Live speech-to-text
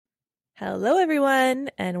Hello,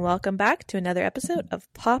 everyone, and welcome back to another episode of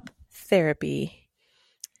Pop Therapy.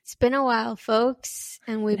 It's been a while, folks,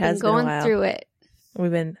 and we've been going through it.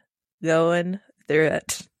 We've been going through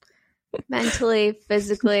it. Mentally,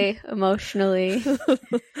 physically, emotionally.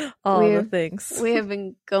 All the things. We have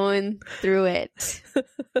been going through it.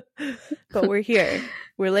 But we're here.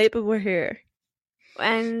 We're late, but we're here.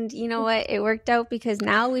 And you know what? It worked out because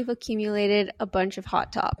now we've accumulated a bunch of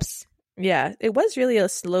hot tops. Yeah, it was really a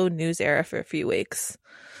slow news era for a few weeks.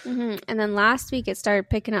 Mm-hmm. And then last week it started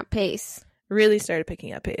picking up pace. Really started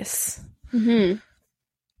picking up pace. Mm-hmm.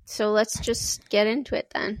 So let's just get into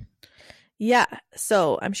it then. Yeah,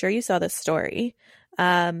 so I'm sure you saw this story.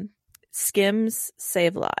 Skims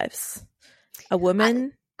save lives. A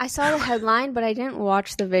woman... I saw the headline, but I didn't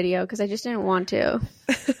watch the video because I just didn't want to.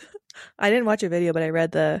 I didn't watch a video, but I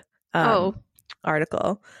read the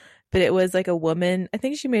article. But it was like a woman, I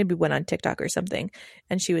think she maybe went on TikTok or something,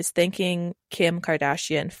 and she was thanking Kim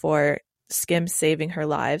Kardashian for Skims saving her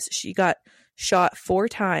lives. She got shot 4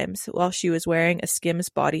 times while she was wearing a Skims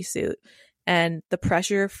bodysuit, and the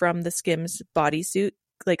pressure from the Skims bodysuit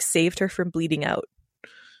like saved her from bleeding out.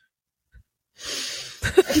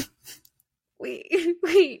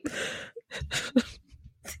 Wait.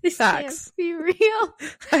 This Facts. can't be real.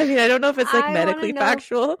 I mean, I don't know if it's like medically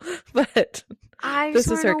factual, but I this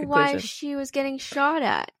just is her want to know conclusion. why she was getting shot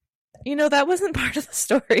at. You know, that wasn't part of the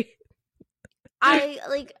story.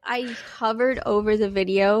 I hovered over the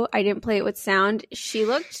video. I didn't play it with sound. She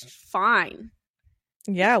looked fine.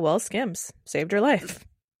 Yeah, well, Skims saved her life.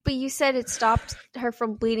 But you said it stopped her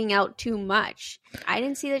from bleeding out too much. I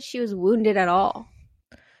didn't see that she was wounded at all.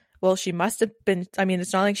 Well, she must have been, I mean,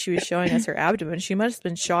 it's not like she was showing us her abdomen. She must have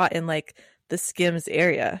been shot in like the Skims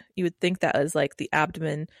area. You would think that was like the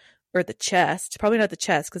abdomen or the chest. Probably not the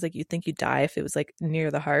chest, because like you'd think you'd die if it was like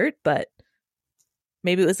near the heart, but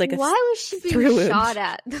maybe it was like Why was she being shot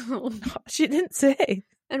at though? She didn't say.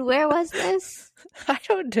 And where was this? I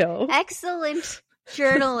don't know. Excellent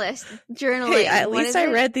journalism. Hey, at least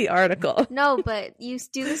I read the article. No, but you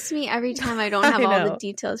do this to me every time I don't have all the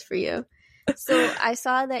details for you. So I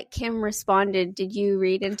saw that Kim responded. Did you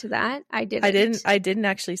read into that? I didn't. I didn't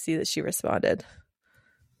actually see that she responded.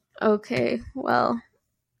 Okay, well,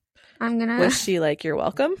 I'm gonna. Was she like, "You're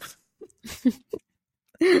welcome"?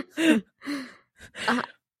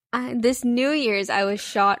 This New Year's, I was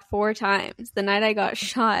shot 4 times. The night I got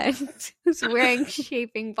shot, I was wearing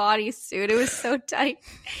shaping bodysuit. It was so tight.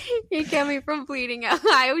 You kept me from bleeding out.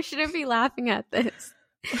 I shouldn't be laughing at this.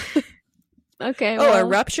 Okay. A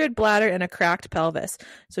ruptured bladder and a cracked pelvis.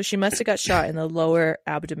 So she must have got shot in the lower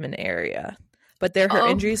abdomen area. But her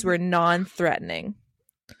injuries were non-threatening.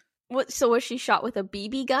 What? So was she shot with a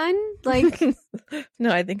BB gun? Like,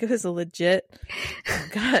 no, I think it was a legit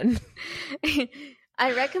gun.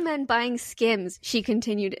 I recommend buying Skims, she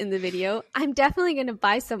continued in the video. I'm definitely going to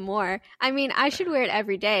buy some more. I mean, I should wear it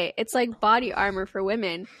every day. It's like body armor for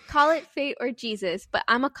women. Call it fate or Jesus, but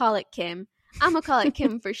I'ma call it Kim. I'm gonna call it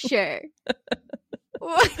Kim for sure.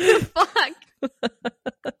 What the fuck?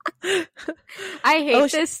 I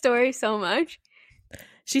hate this story so much.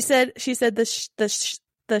 She said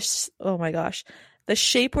oh my gosh, the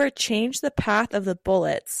shapewear changed the path of the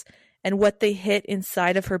bullets and what they hit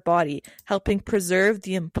inside of her body, helping preserve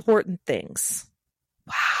the important things.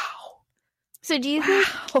 Wow. So do you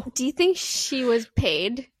think she was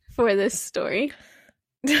paid for this story?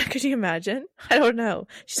 Could you imagine? I don't know.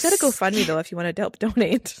 She's got a GoFundMe though if you want to help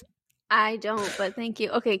donate. I don't, but thank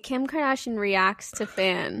you. Okay, Kim Kardashian reacts to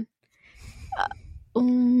fan.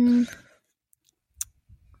 I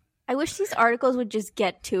wish these articles would just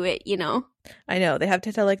get to it, you know? I know. They have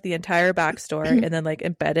to tell like the entire backstory and then like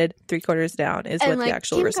embedded 3/4 down is what the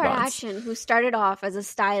actual Kim response. Kim Kardashian, who started off as a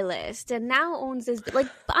stylist and now owns this, like,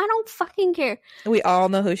 I don't fucking care. We all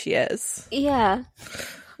know who she is. Yeah.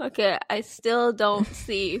 Okay, I still don't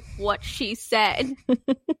see what she said.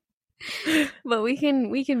 But we can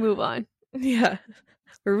move on. Yeah.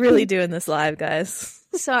 We're really doing this live, guys.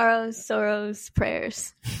 Sorrows,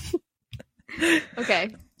 prayers.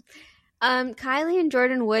 Okay. Kylie and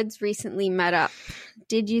Jordan Woods recently met up.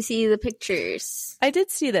 Did you see the pictures? I did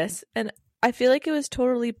see this, and I feel like it was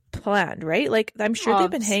totally planned, right? Like, I'm sure they've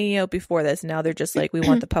been hanging out before this, and now they're just like, we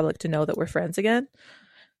want the public to know that we're friends again.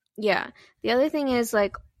 Yeah. The other thing is,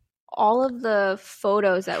 like, all of the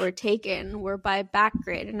photos that were taken were by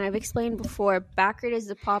Backgrid. And I've explained before, Backgrid is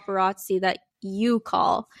the paparazzi that you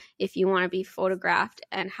call if you want to be photographed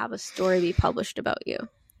and have a story be published about you.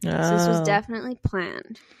 So this was definitely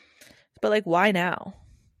planned. But like, why now?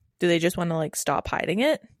 Do they just want to like stop hiding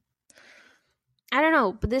it? I don't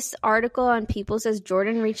know, but this article on People says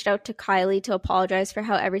Jordan reached out to Kylie to apologize for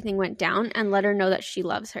how everything went down and let her know that she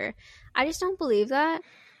loves her. I just don't believe that.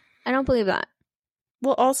 I don't believe that.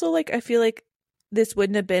 Well, also, like, I feel like this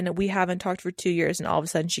wouldn't have been, we haven't talked for 2 years and all of a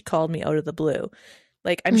sudden she called me out of the blue.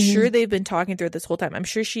 Like, I'm sure they've been talking through it this whole time. I'm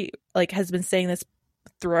sure she, like, has been saying this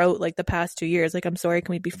throughout, like, the past 2 years. Like, I'm sorry,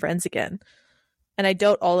 can we be friends again? And I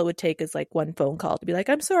doubt all it would take is, like, one phone call to be like,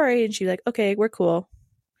 I'm sorry. And she'd be like, okay, we're cool.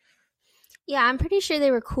 Yeah, I'm pretty sure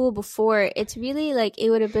they were cool before. It's really, like, it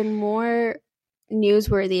would have been more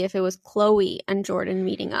newsworthy if it was Chloe and Jordan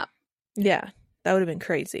meeting up. Yeah, that would have been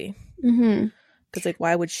crazy. Because, like,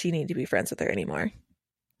 why would she need to be friends with her anymore?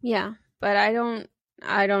 Yeah, but I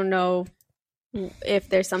don't know if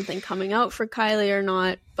there's something coming out for Kylie or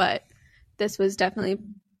not, but this was definitely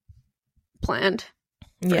planned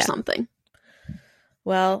for something.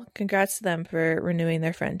 Well, congrats to them for renewing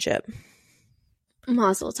their friendship.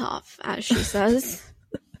 Mazel tov, as she says.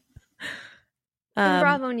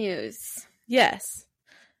 Bravo news. Yes.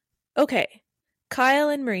 Okay. Kyle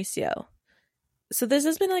and Mauricio. So this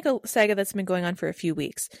has been like a saga that's been going on for a few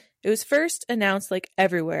weeks. It was first announced like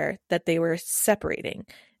everywhere that they were separating.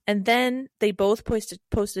 And then they both posted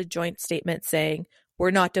a joint statement saying,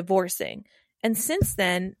 we're not divorcing. And since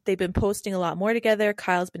then, they've been posting a lot more together.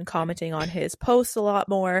 Kyle's been commenting on his posts a lot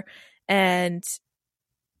more. And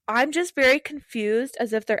I'm just very confused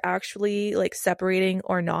as if they're actually like separating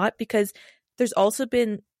or not, because there's also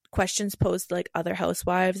been questions posed to like other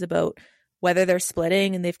housewives about whether they're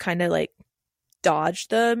splitting, and they've kind of like dodged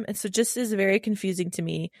them. And so just is very confusing to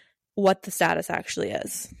me what the status actually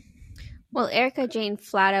is. Well, Erica Jane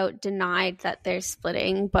flat out denied that they're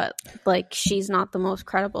splitting, but like she's not the most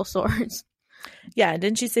credible source. Yeah,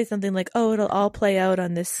 didn't she say something like, oh, it'll all play out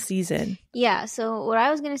on this season? Yeah, so what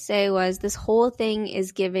I was going to say was this whole thing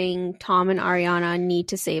is giving Tom and Ariana a need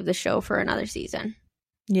to save the show for another season.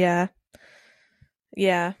 Yeah.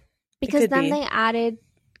 Yeah. Because then they added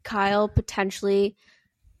Kyle potentially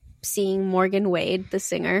seeing Morgan Wade, the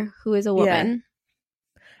singer, who is a woman.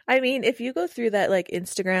 Yeah. I mean, if you go through that like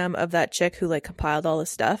Instagram of that chick who like compiled all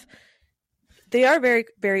this stuff, they are very,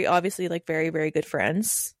 very obviously like very, very good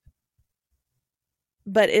friends.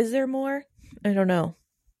 But is there more? I don't know.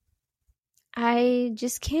 I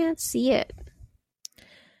just can't see it.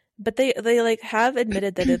 But they like have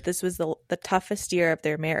admitted that this was the toughest year of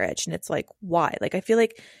their marriage, and it's like, why? Like, I feel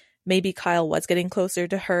like maybe Kyle was getting closer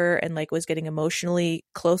to her and like was getting emotionally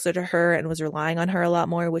closer to her and was relying on her a lot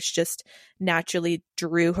more, which just naturally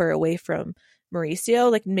drew her away from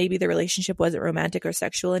Mauricio. Like maybe the relationship wasn't romantic or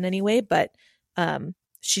sexual in any way, but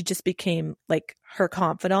she just became like her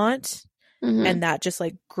confidant. And that just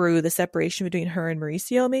like grew the separation between her and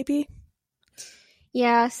Mauricio, maybe.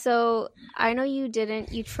 Yeah, so I know you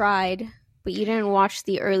tried, but you didn't watch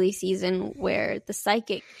the early season where the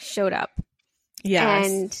psychic showed up. Yes.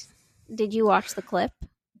 And did you watch the clip?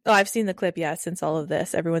 Oh, I've seen the clip, yeah, since all of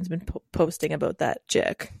this. Everyone's been posting about that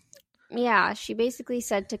chick. Yeah, she basically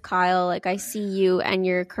said to Kyle, like, I see you and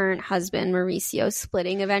your current husband, Mauricio,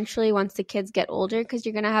 splitting eventually once the kids get older because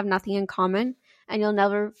you're going to have nothing in common and you'll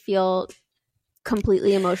never feel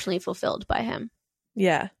completely emotionally fulfilled by him.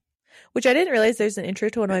 Yeah. Which I didn't realize there's an intro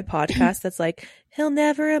to one of my podcasts that's like, he'll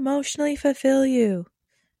never emotionally fulfill you.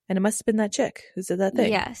 And it must have been that chick who said that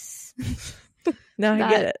thing. Yes. Now I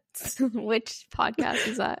get it. Which podcast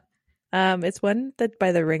is that? It's one that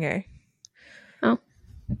by The Ringer. Oh.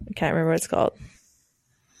 I can't remember what it's called.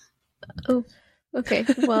 Oh, okay.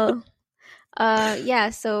 Well, yeah,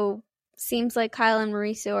 so seems like Kyle and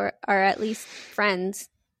Mauricio are at least friends.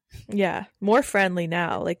 Yeah, more friendly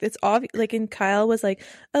now. Like it's obvious. Like, and Kyle was like,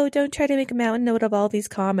 "Oh, don't try to make a mountain note of all these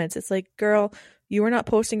comments." It's like, girl, you were not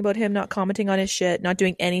posting about him, not commenting on his shit, not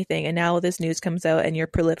doing anything, and now this news comes out, and you're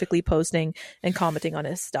prolifically posting and commenting on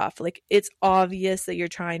his stuff. Like, it's obvious that you're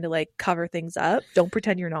trying to like cover things up. Don't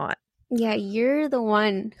pretend you're not. Yeah, you're the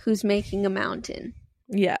one who's making a mountain.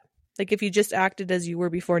 Yeah, like if you just acted as you were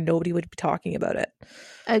before, nobody would be talking about it.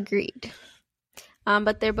 Agreed.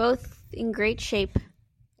 But they're both in great shape.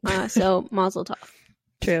 So mazel tov.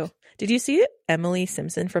 True. Did you see Emily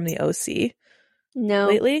Simpson from the OC? No.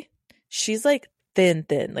 Lately? She's like thin.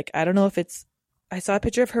 Like, I don't know if it's, I saw a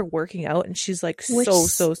picture of her working out and she's like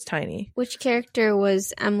so tiny. Which character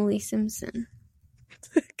was Emily Simpson?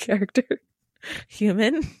 Character?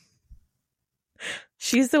 Human?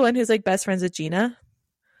 She's the one who's like best friends with Gina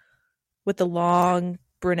with the long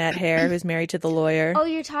brunette hair who's married to the lawyer. Oh,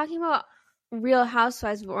 you're talking about Real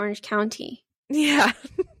Housewives of Orange County. Yeah.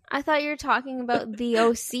 I thought you were talking about the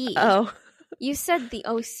OC. Oh. You said the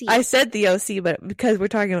OC. I said the OC, but because we're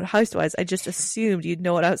talking about Housewives, I just assumed you'd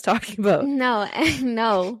know what I was talking about. No,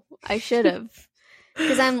 I should have.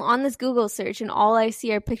 Because I'm on this Google search and all I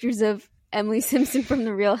see are pictures of Emily Simpson from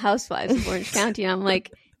The Real Housewives of Orange County. And I'm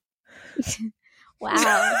like,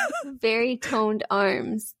 wow, very toned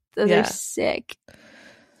arms. Those are sick.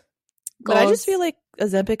 But I just feel like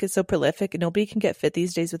Ozempic is so prolific and nobody can get fit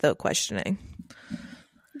these days without questioning.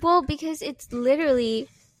 Well, because it's literally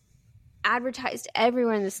advertised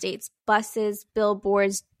everywhere in the States. Buses,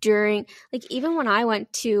 billboards, during, like, even when I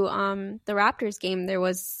went to the Raptors game, there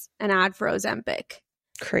was an ad for Ozempic.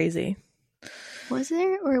 Crazy. Was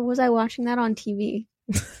there? Or was I watching that on TV?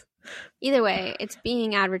 Either way, it's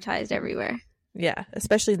being advertised everywhere. Yeah,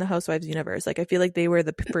 especially in the Housewives universe. Like, I feel like they were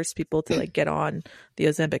the first people to, like, get on the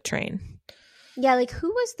Ozempic train. Yeah, like, who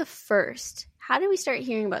was the first? How did we start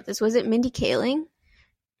hearing about this? Was it Mindy Kaling?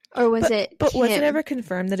 Or was it But Kim? was it ever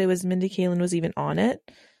confirmed that it was Mindy Kaling was even on it?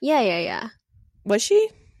 Yeah. Was she?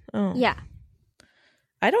 Oh. Yeah.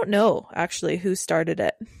 I don't know, actually, who started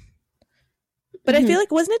it. But I feel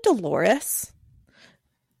like, wasn't it Dolores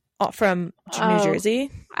from New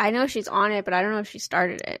Jersey? I know she's on it, but I don't know if she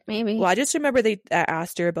started it. Maybe. Well, I just remember they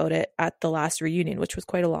asked her about it at the last reunion, which was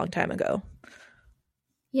quite a long time ago.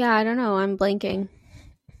 Yeah, I don't know. I'm blanking.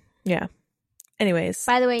 Yeah. Anyways.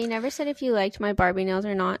 By the way, you never said if you liked my Barbie nails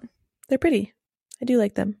or not. They're pretty. I do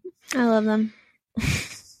like them. I love them.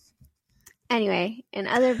 Anyway, in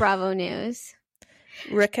other Bravo news.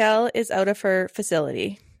 Raquel is out of her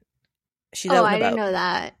facility. She's out and about. I didn't know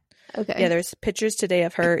that. Okay. Yeah, there's pictures today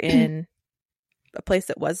of her in a place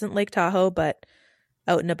that wasn't Lake Tahoe, but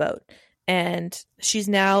out and about. And she's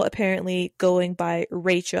now apparently going by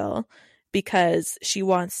Rachel because she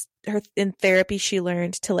wants her in therapy. She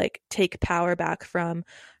learned to like take power back from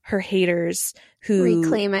her haters who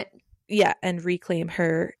reclaim it. Yeah, and reclaim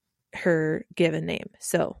her given name.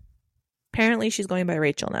 So apparently she's going by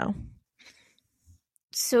Rachel now.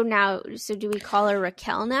 So do we call her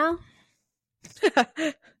Raquel now?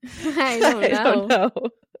 I don't know.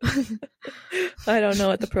 I don't know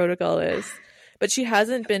what the protocol is. But she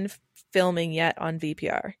hasn't been filming yet on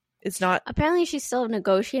VPR. It's not. Apparently she's still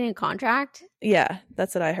negotiating a contract. Yeah,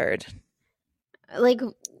 that's what I heard. Like,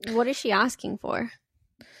 what is she asking for?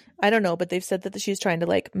 I don't know, but they've said that she's trying to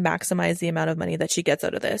like maximize the amount of money that she gets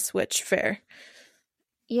out of this, which fair.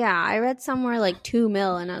 Yeah, I read somewhere like 2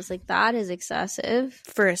 million, and I was like, that is excessive.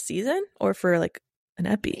 For a season or for like an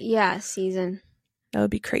epi? Yeah, season. That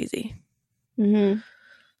would be crazy. Mm-hmm.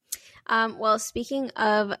 Well, speaking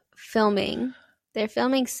of filming, they're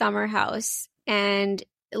filming Summer House, and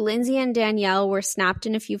Lindsay and Danielle were snapped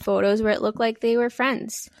in a few photos where it looked like they were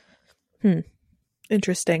friends.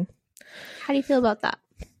 Interesting. How do you feel about that?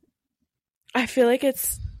 I feel like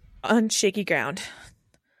it's on shaky ground.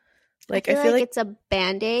 Like, I feel like it's a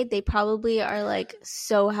Band-Aid. They probably are like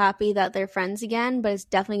so happy that they're friends again, but it's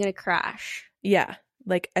definitely going to crash. Yeah.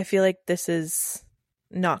 Like, I feel like this is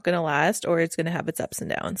not going to last, or it's going to have its ups and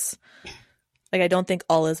downs. Like, I don't think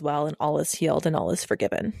all is well and all is healed and all is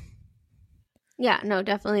forgiven. Yeah, no,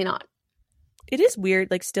 definitely not. It is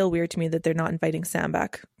weird, like still weird to me that they're not inviting Sam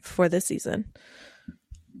back for this season.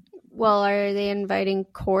 Well, are they inviting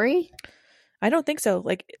Corey? I don't think so.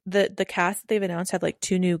 Like the cast that they've announced have like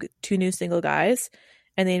two new single guys,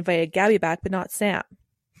 and they invited Gabby back, but not Sam.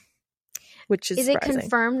 Which is surprising. It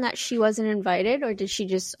confirmed that she wasn't invited, or did she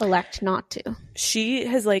just elect not to? She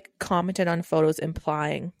has like commented on photos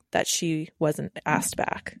implying that she wasn't asked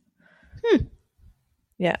back.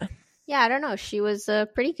 Yeah. Yeah, I don't know. She was a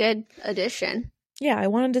pretty good addition. Yeah, I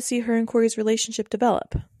wanted to see her and Corey's relationship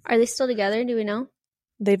develop. Are they still together? Do we know?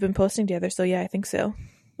 They've been posting together, so yeah, I think so.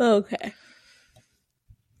 Okay.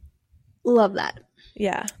 Love that.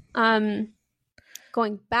 Yeah.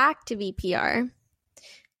 Going back to VPR,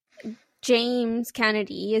 James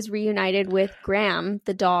Kennedy is reunited with Graham,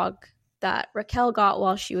 the dog that Raquel got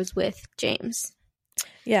while she was with James.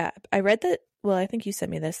 Yeah, I read that. Well, I think you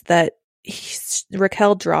sent me this, that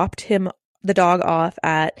Raquel dropped the dog off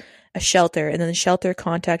at a shelter, and then the shelter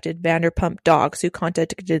contacted Vanderpump Dogs, who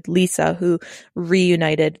contacted Lisa, who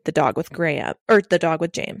reunited the dog with Graham, or the dog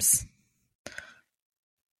with James.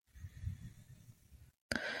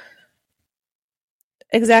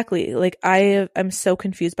 Exactly. Like, I'm so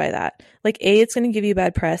confused by that. Like, A, it's going to give you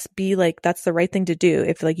bad press. B, like, that's the right thing to do.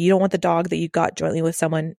 If, like, you don't want the dog that you got jointly with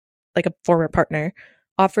someone, like a former partner,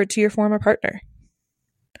 offer it to your former partner.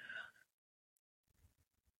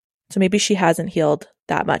 So maybe she hasn't healed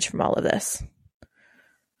that much from all of this.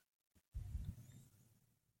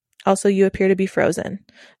 Also, you appear to be frozen.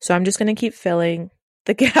 So I'm just going to keep filling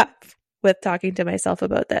the gap with talking to myself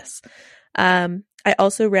about this. I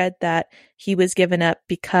also read that he was given up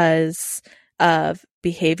because of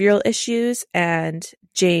behavioral issues, and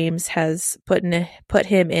James has put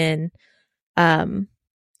him in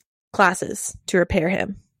classes to repair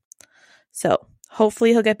him. So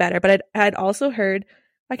hopefully he'll get better. But I'd also heard,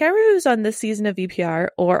 I can't remember if it was on this season of VPR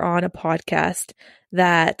or on a podcast,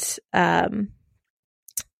 that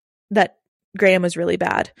that Graham was really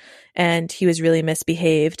bad and he was really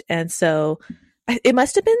misbehaved. And so it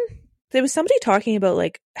must have been, there was somebody talking about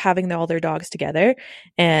like having all their dogs together,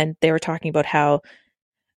 and they were talking about how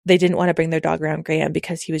they didn't want to bring their dog around Graham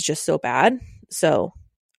because he was just so bad. So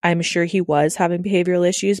I'm sure he was having behavioral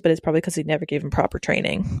issues, but it's probably because he never gave him proper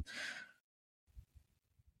training.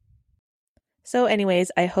 So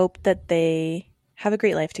anyways, I hope that they have a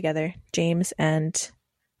great life together. James and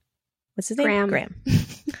what's his name? Graham.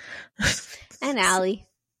 And Allie.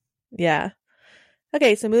 Yeah.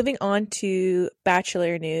 Okay, so moving on to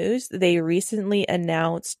Bachelor news. They recently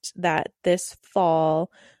announced that this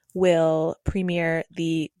fall will premiere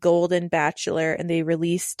the Golden Bachelor, and they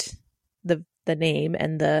released the name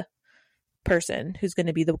and the person who's going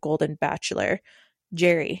to be the Golden Bachelor,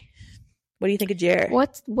 Jerry. What do you think of Jerry?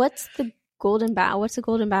 What's the Golden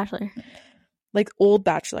Bachelor? Like old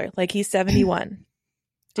Bachelor, like he's 71.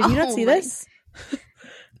 Did you not see this?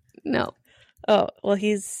 No. Oh, well,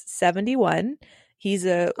 he's 71. He's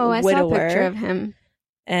a widower. I saw a picture of him.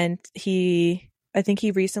 And I think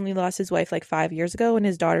he recently lost his wife like 5 years ago, and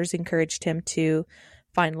his daughters encouraged him to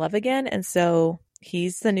find love again. And so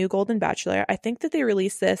he's the new Golden Bachelor. I think that they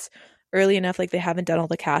released this early enough, like they haven't done all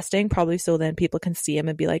the casting, probably so then people can see him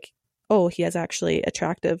and be like, oh, he is actually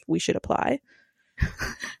attractive. We should apply.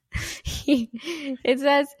 It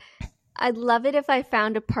says, I'd love it if I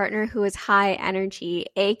found a partner who is high energy,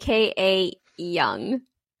 aka young.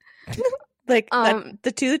 Like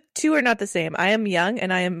the two are not the same. I am young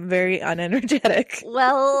and I am very unenergetic.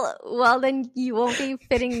 Well, then you won't be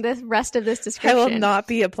fitting the rest of this description. I will not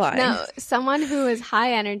be applying. No, someone who is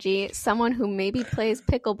high energy, someone who maybe plays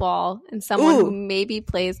pickleball, and someone who maybe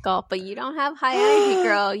plays golf. But you don't have high energy,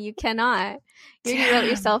 girl. You cannot. You wrote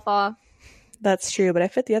yourself off. That's true, but I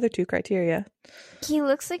fit the other two criteria. He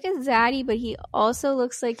looks like a zaddy, but he also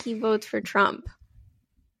looks like he votes for Trump.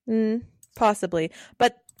 Possibly.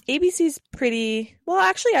 But ABC's pretty, well,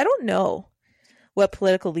 actually, I don't know what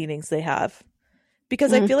political leanings they have,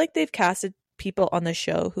 because I feel like they've casted people on the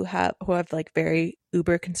show who have like very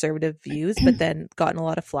uber conservative views, but then gotten a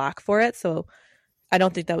lot of flack for it. So I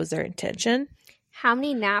don't think that was their intention. How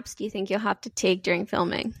many naps do you think you'll have to take during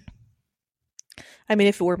filming? I mean,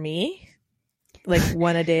 if it were me, like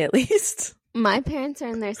one a day at least. My parents are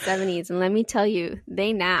in their 70s, and let me tell you,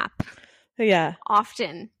 they nap. Yeah.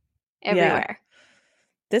 Often. Everywhere. Yeah.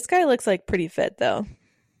 This guy looks like pretty fit, though.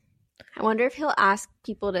 I wonder if he'll ask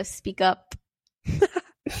people to speak up.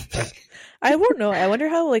 I won't know. I wonder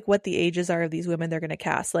how, like, what the ages are of these women they're going to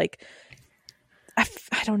cast. Like, I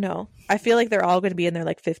don't know. I feel like they're all going to be in their,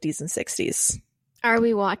 like, 50s and 60s. Are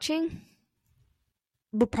we watching?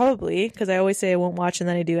 But probably, because I always say I won't watch, and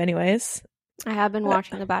then I do anyways. I have been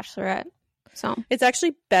watching The Bachelorette, so it's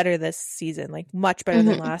actually better this season, like much better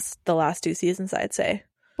than the last two seasons, I'd say.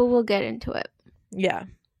 But we'll get into it. Yeah.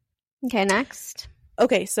 Okay, next.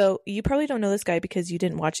 Okay, so you probably don't know this guy because you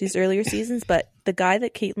didn't watch these earlier seasons, but the guy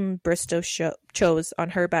that Caitlin Bristow chose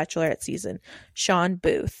on her Bachelorette season, Sean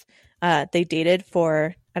Booth, they dated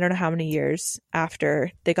for I don't know how many years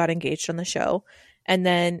after they got engaged on the show, and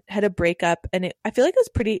then had a breakup, and I feel like it was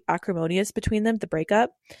pretty acrimonious between them, the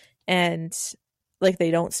breakup, and like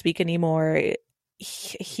they don't speak anymore.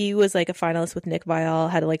 He was like a finalist with Nick Viall,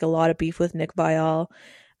 had like a lot of beef with Nick Viall.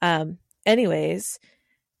 Anyways,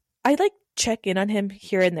 I like check in on him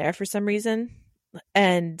here and there for some reason.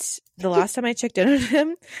 And the last time I checked in on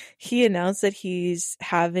him, he announced that he's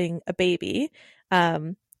having a baby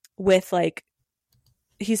with like,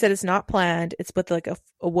 he said it's not planned. It's with like a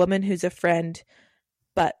woman who's a friend,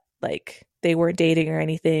 but like they weren't dating or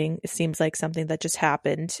anything. It seems like something that just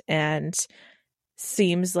happened, and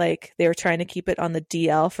seems like they were trying to keep it on the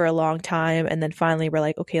DL for a long time, and then finally we're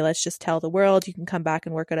like, okay, let's just tell the world you can come back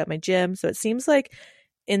and work out at my gym. So it seems like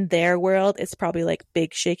in their world it's probably like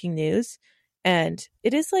big shaking news, and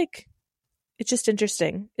it is like, it's just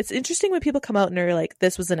interesting. It's interesting when people come out and are like,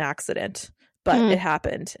 this was an accident, but it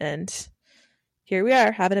happened, and here we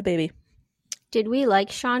are having a baby. Did we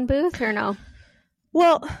like Sean Booth or no?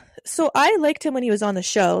 Well, so I liked him when he was on the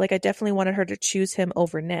show. Like I definitely wanted her to choose him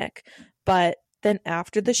over Nick, but then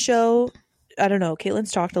after the show, I don't know,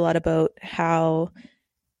 Caitlin's talked a lot about how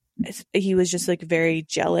he was just like very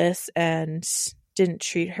jealous and didn't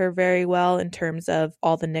treat her very well in terms of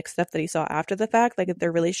all the Nick stuff that he saw after the fact. Like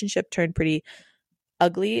their relationship turned pretty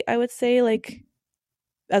ugly, I would say, like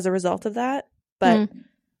as a result of that. But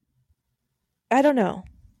I don't know.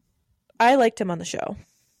 I liked him on the show.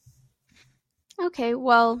 Okay,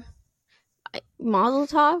 well, Mazel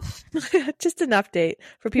tov. Just an update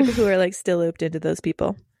for people who are like still looped into those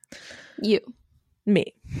people. You.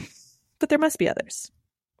 Me. But there must be others.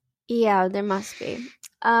 Yeah, there must be.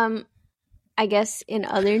 I guess in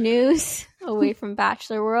other news, away from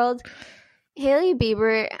Bachelor World, Hailey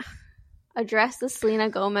Bieber addressed the Selena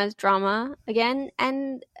Gomez drama again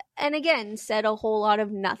and again said a whole lot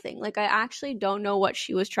of nothing. Like, I actually don't know what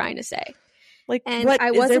she was trying to say. Like, and what? I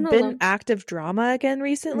Has there wasn't been active drama again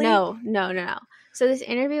recently? No. So this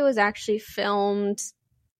interview was actually filmed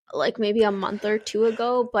like maybe a month or two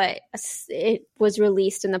ago, but it was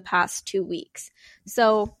released in the past 2 weeks.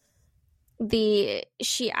 So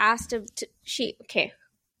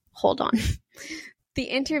hold on. The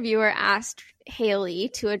interviewer asked Hailey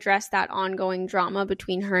to address that ongoing drama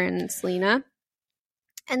between her and Selena.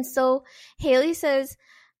 And so Hailey says,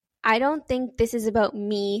 I don't think this is about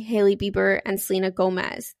me, Hailey Bieber, and Selena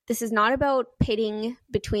Gomez. This is not about pitting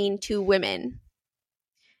between two women.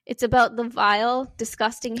 It's about the vile,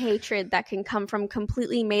 disgusting hatred that can come from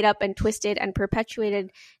completely made up and twisted and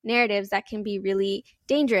perpetuated narratives that can be really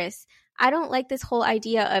dangerous. I don't like this whole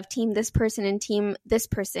idea of team this person and team this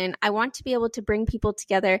person. I want to be able to bring people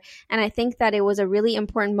together, and I think that it was a really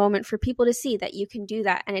important moment for people to see that you can do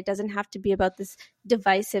that, and it doesn't have to be about this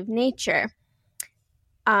divisive nature.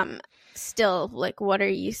 Still, like, what are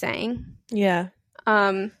you saying? Yeah.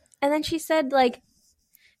 And then she said, like,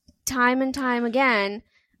 time and time again,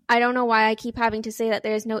 I don't know why I keep having to say that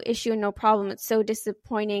there's no issue and no problem. It's so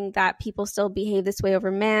disappointing that people still behave this way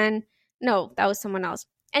over man. No, that was someone else.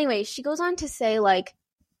 Anyway, she goes on to say, like,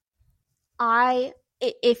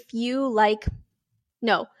 you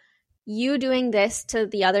doing this to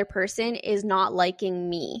the other person is not liking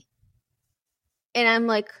me. And I'm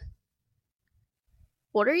like,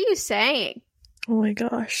 what are you saying? Oh my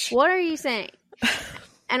gosh. What are you saying?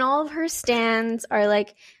 And all of her stans are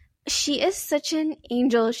like, she is such an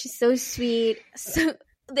angel. She's so sweet. So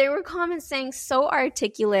there were comments saying, so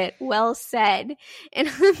articulate, well said. And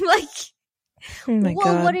I'm like, oh my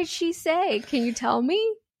God. What did she say? Can you tell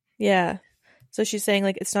me? Yeah. So she's saying,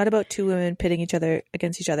 like, it's not about two women pitting each other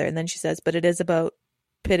against each other. And then she says, but it is about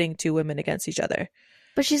pitting two women against each other.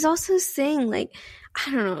 But she's also saying, like,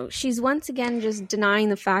 I don't know, she's once again just denying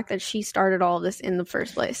the fact that she started all of this in the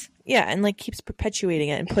first place. Yeah, and, like, keeps perpetuating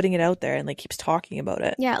it and putting it out there and, like, keeps talking about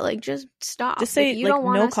it. Yeah, like, just stop. Just say, you like, don't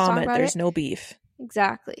want no us to talk comment, about there's it. no beef.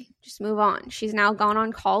 Exactly. Just move on. She's now gone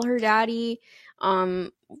on Call Her Daddy,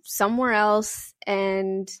 somewhere else,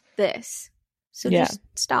 and this. So just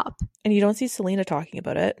stop. And you don't see Selena talking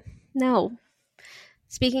about it. No.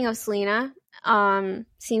 Speaking of Selena,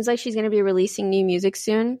 seems like she's going to be releasing new music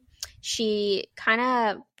soon. She kind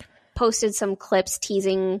of posted some clips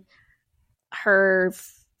teasing her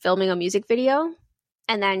filming a music video.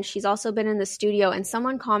 And then she's also been in the studio, and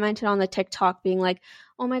someone commented on the TikTok being like,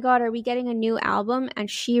 oh my God, are we getting a new album? And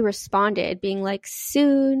she responded being like,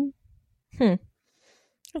 soon.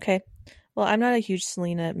 Okay. Well, I'm not a huge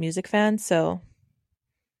Selena music fan, so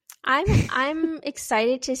I'm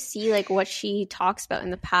excited to see like what she talks about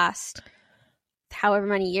in the past however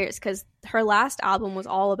many years, because her last album was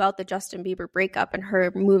all about the Justin Bieber breakup and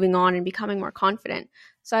her moving on and becoming more confident.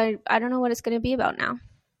 So I don't know what it's going to be about now.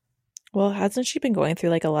 Well, hasn't she been going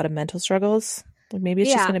through like a lot of mental struggles? Like maybe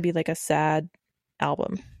it's just going to be like a sad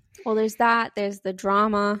album. Well, there's that. There's the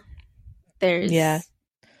drama. There's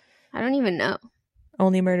I don't even know.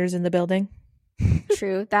 Only Murders in the Building.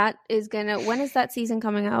 True. That is gonna. When is that season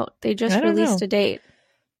coming out? They just released a date.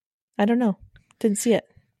 I don't know. Didn't see it.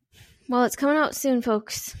 Well, it's coming out soon,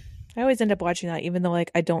 folks. I always end up watching that, even though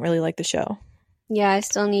like I don't really like the show. Yeah, I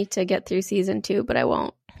still need to get through season 2, but I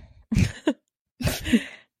won't.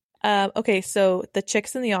 Okay, so the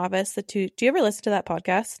Chicks in the Office, the two. Do you ever listen to that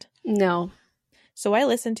podcast? No. So I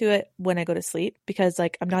listen to it when I go to sleep because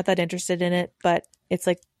like I'm not that interested in it, but it's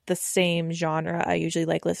like the same genre I usually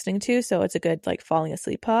like listening to, so it's a good like falling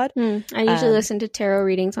asleep pod. I usually listen to tarot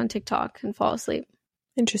readings on TikTok and fall asleep.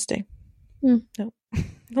 Interesting. No. No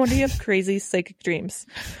wonder you have crazy psychic dreams.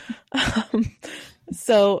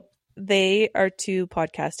 So they are two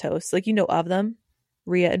podcast hosts, like you know of them,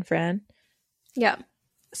 Rhea and Fran. Yeah.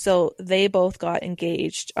 So they both got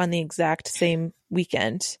engaged on the exact same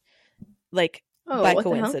weekend, like by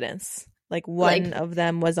coincidence. Like one of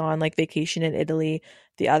them was on like vacation in Italy.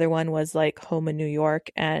 The other one was like home in New York.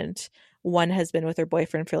 And one has been with her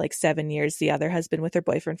boyfriend for like 7 years. The other has been with her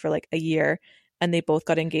boyfriend for like a year. And they both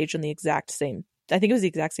got engaged on the exact same, I think it was the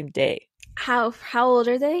exact same day. How old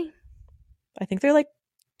are they? I think they're like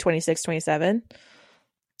 26, 27.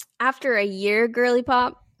 After a year, girly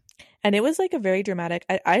pop. And it was like a very dramatic,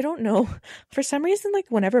 I don't know. For some reason, like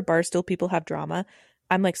whenever Barstool people have drama,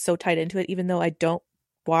 I'm like so tied into it, even though I don't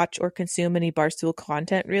watch or consume any Barstool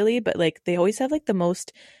content really, but like they always have like the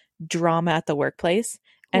most drama at the workplace.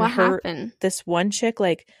 And what happened? This one chick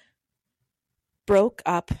like broke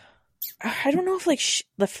up. I don't know if like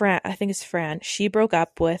I think it's Fran. She broke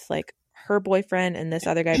up with like her boyfriend, and this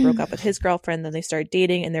other guy broke up with his girlfriend. Then they started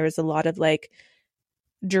dating, and there was a lot of like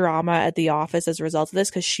drama at the office as a result of this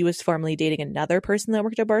because she was formerly dating another person that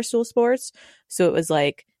worked at Barstool Sports. So it was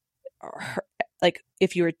like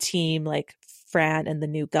if you were team like Fran and the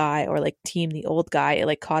new guy, or like team the old guy, it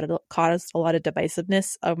like caused a lot of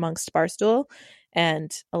divisiveness amongst Barstool,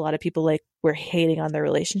 and a lot of people like were hating on their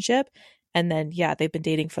relationship. And then they've been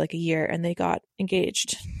dating for like a year and they got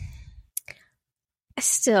engaged.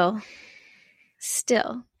 Still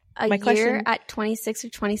a year at 26 or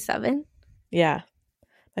 27. Yeah.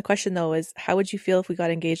 My question though is, how would you feel if we got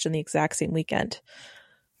engaged on the exact same weekend?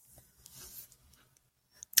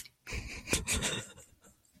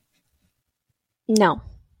 No.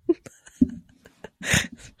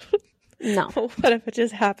 No. What if it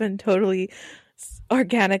just happened totally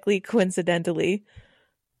organically, coincidentally?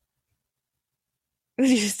 Would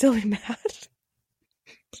you still be mad?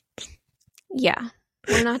 Yeah.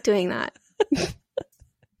 We're not doing that.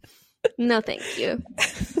 No, thank you.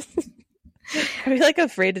 I'd be like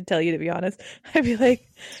afraid to tell you, to be honest. I'd be like,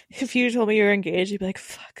 if you told me you were engaged, you'd be like,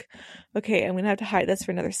 fuck. Okay, I'm going to have to hide this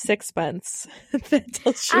for another 6 months.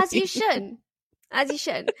 As you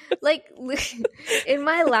should. Like, in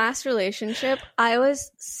my last relationship, I was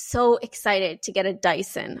so excited to get a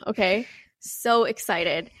Dyson, okay? So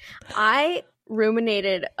excited. I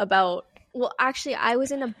ruminated about, I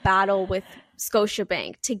was in a battle with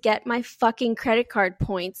Scotiabank to get my fucking credit card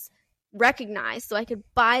points recognized so I could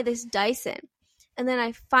buy this Dyson. And then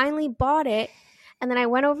I finally bought it, and then I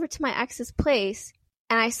went over to my ex's place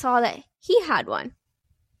and I saw that he had one.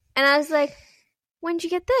 And I was like, when did you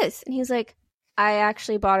get this? And he was like, I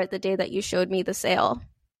actually bought it the day that you showed me the sale.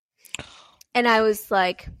 And I was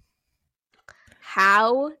like,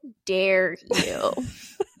 how dare you?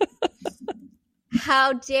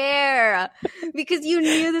 How dare? Because you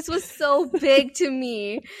knew this was so big to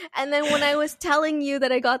me. And then when I was telling you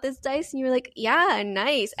that I got this Dyson, you were like, yeah,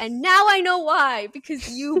 nice. And now I know why,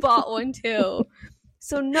 because you bought one too.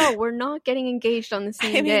 So no, we're not getting engaged on the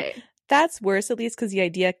same day. That's worse, at least, because the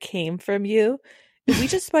idea came from you. If we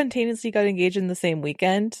just spontaneously got engaged in the same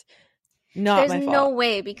weekend, not my fault. There's no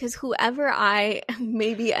way, because whoever I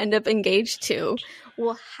maybe end up engaged to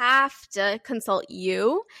will have to consult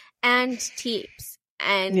you and Teeps.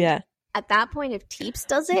 And at that point, if Teeps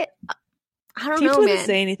does it, I don't know, man. Teeps wouldn't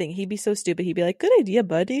say anything. He'd be so stupid. He'd be like, good idea,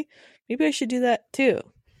 buddy. Maybe I should do that too.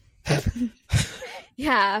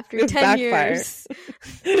 Yeah, after 10 years.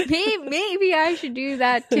 maybe I should do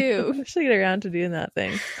that too. I should get around to doing that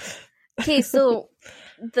thing. Okay, so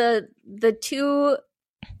the two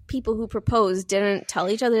people who proposed didn't tell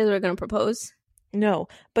each other they were going to propose? No,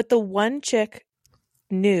 but the one chick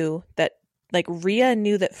knew that, like, Rhea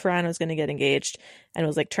knew that Fran was going to get engaged and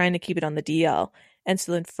was like trying to keep it on the DL. And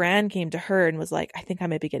so then Fran came to her and was like, I think I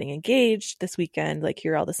might be getting engaged this weekend. Like,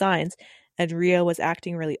 here are all the signs. And Rhea was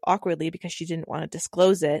acting really awkwardly because she didn't want to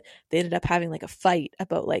disclose it. They ended up having like a fight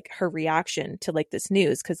about like her reaction to like this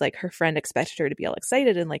news, because like her friend expected her to be all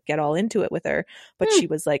excited and like get all into it with her, but she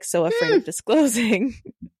was like so afraid of disclosing,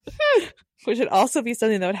 which would also be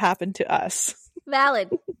something that would happen to us. Valid.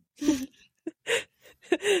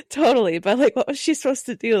 Totally. But like, what was she supposed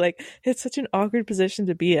to do? Like, it's such an awkward position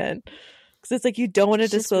to be in. Because it's like you don't want to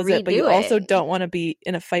disclose it, but you also don't want to be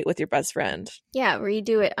in a fight with your best friend. Yeah,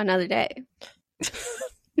 redo it another day.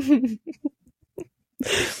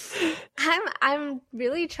 I'm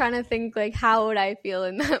really trying to think, like, how would I feel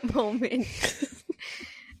in that moment?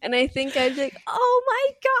 And I think I'd be like, oh my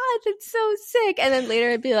God, that's so sick. And then later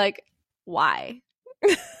I'd be like, why?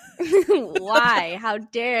 Why? How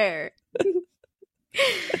dare?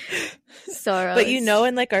 Sorrows. But you know,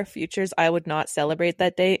 in like our futures, I would not celebrate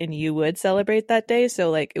that day and you would celebrate that day, so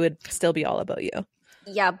like it would still be all about you.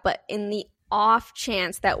 Yeah, but in the off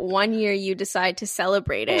chance that one year you decide to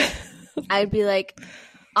celebrate it, I'd be like,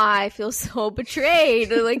 I feel so betrayed.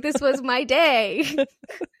 Like, this was my day.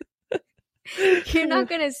 You're not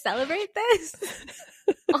gonna celebrate this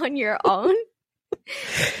on your own?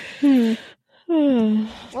 Well,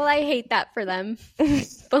 I hate that for them.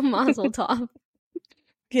 But mazel tov.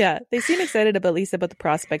 Yeah, they seem excited about Lisa about the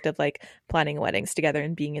prospect of like planning weddings together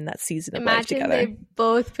and being in that season of life together. Imagine they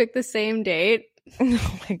both pick the same date.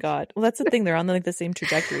 Oh my God. Well, that's the thing. They're on like the same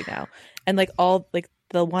trajectory now. And like all like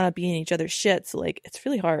they'll want to be in each other's shit. So like it's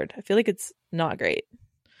really hard. I feel like it's not great.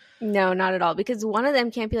 No, not at all. Because one of them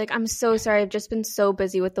can't be like, I'm so sorry. I've just been so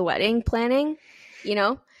busy with the wedding planning. you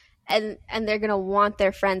know? And they're going to want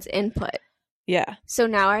their friends' input. Yeah. So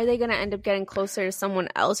now are they going to end up getting closer to someone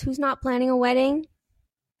else who's not planning a wedding?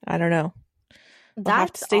 I don't know. We'll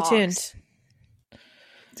have to stay tuned.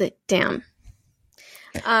 Damn.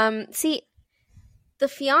 See, the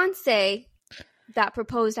fiance that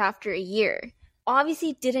proposed after a year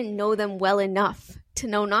obviously didn't know them well enough to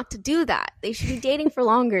know not to do that. They should be dating for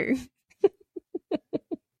longer.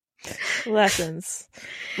 Lessons.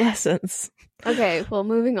 Okay, well,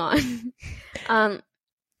 moving on.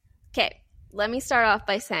 Okay, let me start off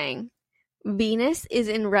by saying Venus is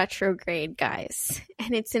in retrograde, guys.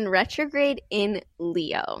 And it's in retrograde in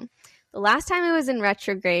Leo. The last time it was in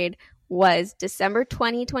retrograde was December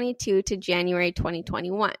 2022 to January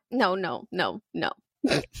 2021. No.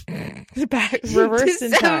 Back reverse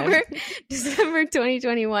in time. December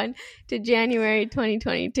 2021 to January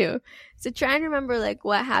 2022. So try and remember like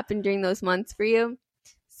what happened during those months for you.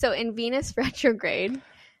 So in Venus retrograde,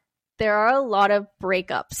 there are a lot of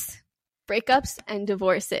breakups and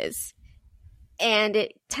divorces. And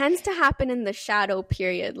it tends to happen in the shadow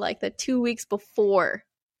period, like the 2 weeks before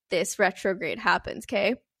this retrograde happens,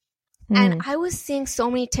 okay? And I was seeing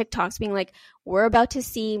so many TikToks being like, we're about to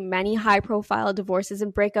see many high-profile divorces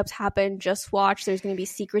and breakups happen. Just watch. There's going to be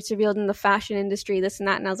secrets revealed in the fashion industry, this and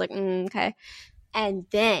that. And I was like, okay. And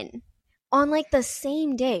then on like the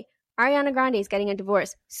same day, Ariana Grande is getting a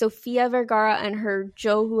divorce. Sofia Vergara and her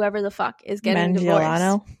Joe, whoever the fuck, is getting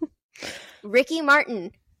divorced. Ricky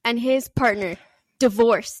Martin and his partner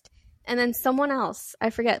divorced. And then someone else, I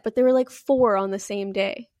forget, but there were like 4 on the same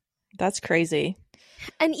day. That's crazy.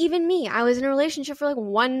 And even me, I was in a relationship for like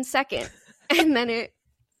 1 second and then it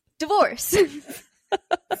divorce.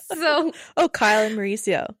 So Kyle and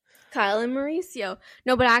Mauricio.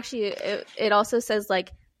 No, but actually it also says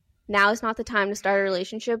like now is not the time to start a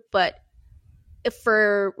relationship, but if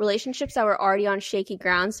for relationships that were already on shaky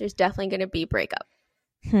grounds, there's definitely going to be breakup.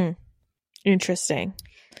 Interesting.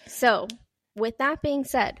 So with that being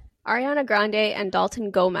said, Ariana Grande and Dalton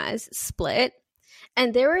Gomez split.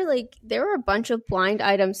 And there were a bunch of blind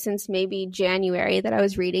items since maybe January that I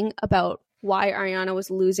was reading about why Ariana was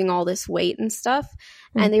losing all this weight and stuff.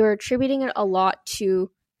 And they were attributing it a lot to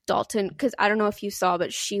Dalton, because I don't know if you saw,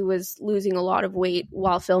 but she was losing a lot of weight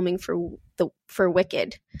while filming for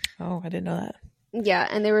Wicked. Oh, I didn't know that. Yeah,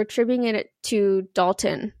 and they were attributing it to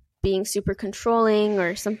Dalton being super controlling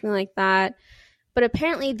or something like that. But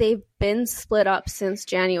apparently they've been split up since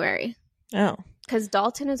January. Oh. Because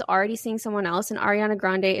Dalton is already seeing someone else and Ariana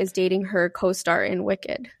Grande is dating her co-star in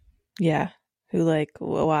Wicked. Yeah. Who, like,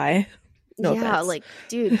 why? No offense. Like,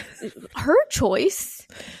 dude, her choice.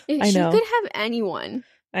 She could have anyone.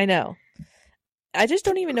 I know. I just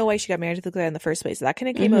don't even know why she got married to the guy in the first place. That kind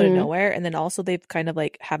of came out of nowhere. And then also they've kind of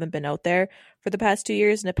like haven't been out there for the past 2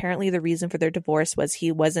 years. And apparently the reason for their divorce was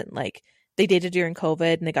he wasn't like, they dated during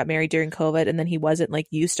COVID and they got married during COVID. And then he wasn't like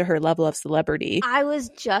used to her level of celebrity. I was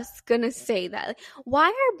just going to say that. Why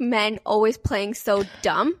are men always playing so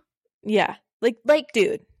dumb? Yeah. Like,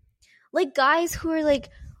 dude. Like guys who are like,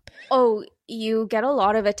 oh, you get a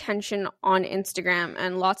lot of attention on Instagram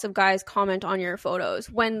and lots of guys comment on your photos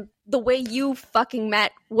when the way you fucking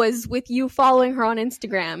met was with you following her on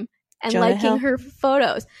Instagram and liking her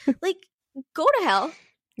photos. Like, go to hell.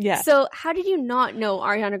 Yeah. So how did you not know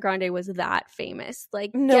Ariana Grande was that famous?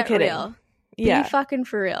 Like, no get kidding. Real. Yeah. Be fucking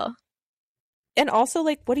for real. And also,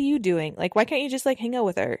 like, what are you doing? Like, why can't you just, like, hang out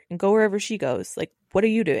with her and go wherever she goes? Like, what are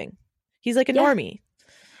you doing? He's, like, a normie.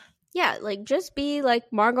 Yeah, like, just be, like,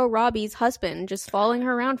 Margot Robbie's husband, just following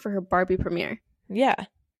her around for her Barbie premiere. Yeah.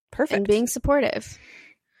 Perfect. And being supportive.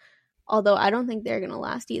 Although, I don't think they're going to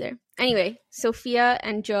last either. Anyway, Sophia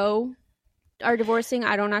and Joe are divorcing.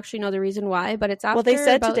 I don't actually know the reason why, but it's after. Well, they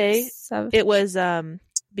said today it was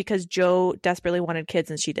because Joe desperately wanted kids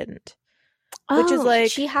and she didn't. Which is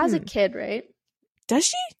like, she has a kid, right? Does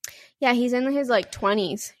she? Yeah, he's in his like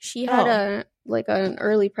 20s. She had an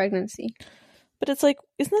early pregnancy. But it's like,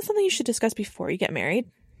 isn't that something you should discuss before you get married?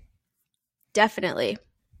 Definitely.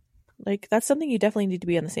 Like, that's something you definitely need to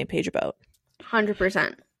be on the same page about.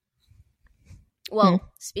 100%. Well,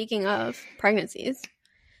 speaking of pregnancies,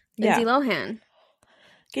 Lindsay Lohan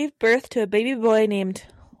gave birth to a baby boy named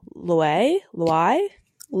Louis.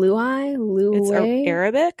 It's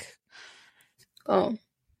Arabic. Oh.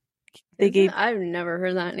 I've never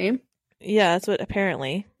heard that name. Yeah, that's what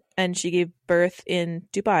apparently. And she gave birth in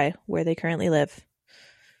Dubai, where they currently live.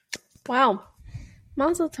 Wow.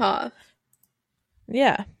 Mazel tov.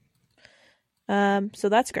 Yeah. So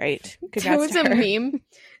that's great. Congrats there was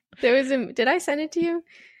a meme. Did I send it to you?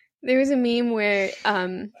 There was a meme where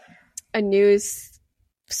a news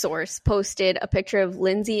source posted a picture of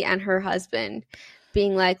Lindsay and her husband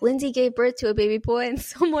being like, Lindsay gave birth to a baby boy, and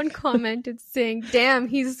someone commented saying, damn,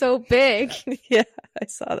 he's so big. Yeah, I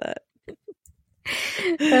saw that.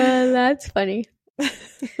 That's funny.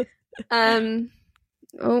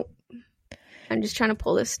 Oh, I'm just trying to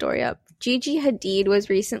pull this story up. Gigi Hadid was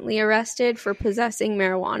recently arrested for possessing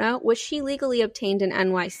marijuana, which she legally obtained in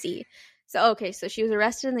NYC. So she was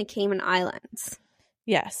arrested in the Cayman Islands.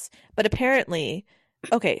 Yes, but apparently,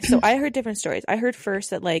 so I heard different stories. I heard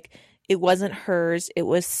first that, like, it wasn't hers, it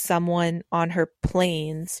was someone on her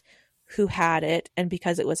planes who had it, and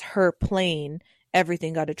because it was her plane,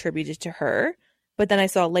 everything got attributed to her. But then I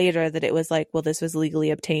saw later that it was like, well, this was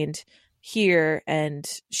legally obtained here, and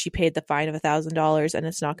she paid the fine of $1,000, and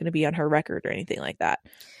it's not going to be on her record or anything like that.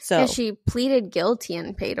 So she pleaded guilty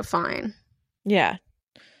and paid a fine. Yeah,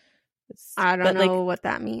 I don't know what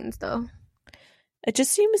that means, though. It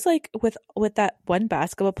just seems like with that one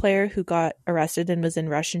basketball player who got arrested and was in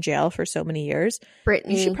Russian jail for so many years,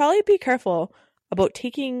 Brittany, you should probably be careful about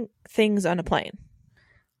taking things on a plane.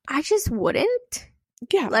 I just wouldn't.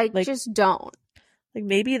 Yeah, like just don't. Like,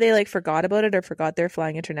 maybe they, like, forgot about it or forgot they're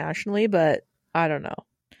flying internationally, but I don't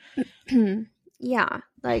know. Yeah,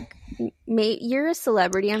 like, you're a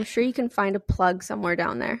celebrity. I'm sure you can find a plug somewhere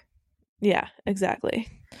down there. Yeah, exactly.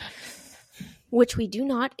 Which we do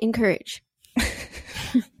not encourage.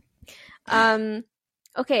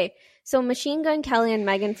 Okay, so Machine Gun Kelly and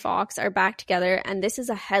Megan Fox are back together, and this is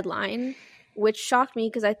a headline, which shocked me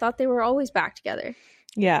because I thought they were always back together.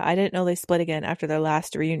 Yeah, I didn't know they split again after their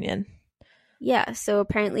last reunion. Yeah, so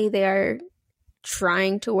apparently they are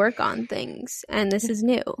trying to work on things, and this is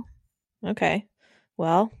new. Okay,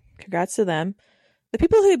 well, congrats to them. The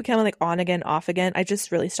people who become, like, on again, off again, I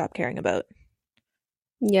just really stopped caring about.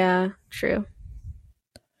 Yeah, true.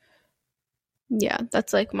 Yeah,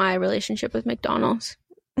 that's like my relationship with McDonald's.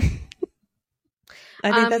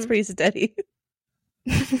 I think that's pretty steady.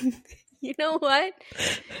 You know what?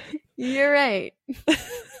 You're right.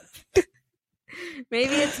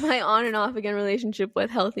 Maybe it's my on and off again relationship with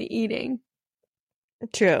healthy eating.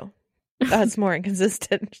 True. That's more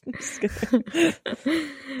inconsistent.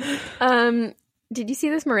 Did you see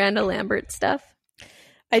this Miranda Lambert stuff?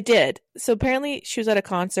 I did. So apparently she was at a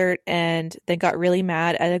concert and then got really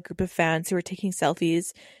mad at a group of fans who were taking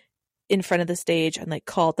selfies in front of the stage and, like,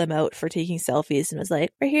 called them out for taking selfies and was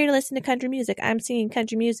like, we're here to listen to country music. I'm singing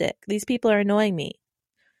country music. These people are annoying me.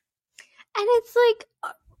 And it's like,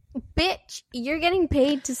 bitch, you're getting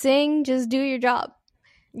paid to sing. Just do your job.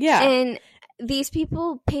 Yeah. And these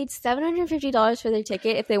people paid $750 for their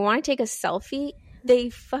ticket. If they want to take a selfie, they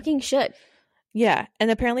fucking should. Yeah, and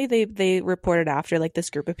apparently they reported after, like, this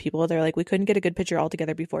group of people, they're like, we couldn't get a good picture all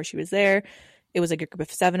together before she was there. It was like a group of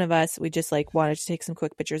 7 of us. We just, like, wanted to take some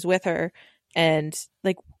quick pictures with her. And,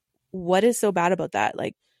 like, what is so bad about that?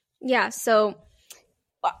 Like, yeah, so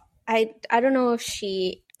I don't know if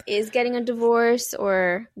she is getting a divorce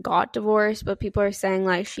or got divorced, but people are saying,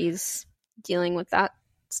 like, she's dealing with that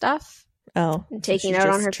stuff. Oh, and taking it out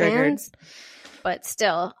on her fans. But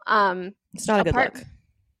still, it's not a good look.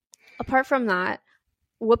 Apart from that,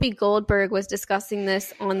 Whoopi Goldberg was discussing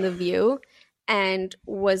this on The View and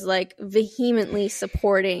was, like, vehemently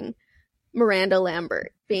supporting Miranda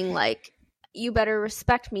Lambert, being like, you better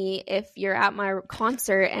respect me if you're at my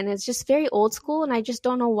concert. And it's just very old school, and I just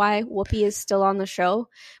don't know why Whoopi is still on the show.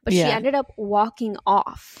 But she ended up walking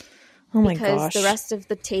off. Oh my because gosh. The rest of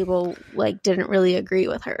the table, like, didn't really agree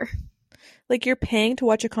with her. Like, you're paying to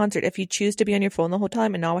watch a concert. If you choose to be on your phone the whole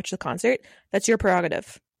time and not watch the concert, that's your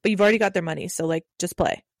prerogative. But you've already got their money, so, like, just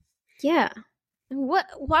play. Yeah. Why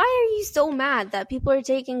are you so mad that people are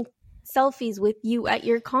taking selfies with you at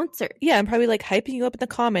your concert? Yeah, I'm probably, like, hyping you up in the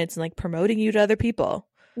comments and, like, promoting you to other people.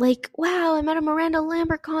 Like, wow, I'm at a Miranda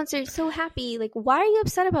Lambert concert, so happy. Like, why are you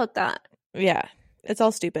upset about that? Yeah, it's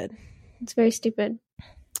all stupid. It's very stupid.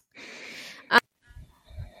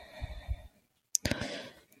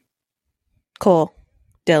 Cole.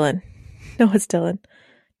 Dylan. No, it's Dylan.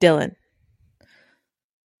 Dylan.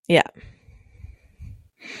 Yeah.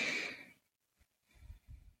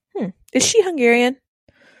 Is she Hungarian?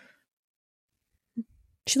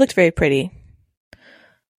 She looked very pretty.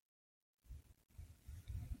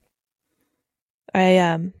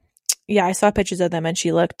 I saw pictures of them and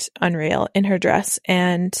she looked unreal in her dress,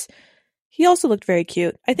 and he also looked very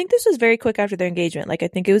cute. I think this was very quick after their engagement. Like, I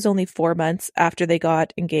think it was only 4 months after they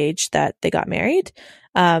got engaged that they got married.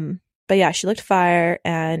 But yeah, she looked fire,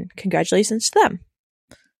 and congratulations to them.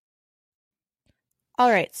 All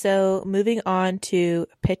right, so moving on to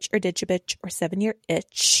Pitch or Ditch a Bitch or 7-Year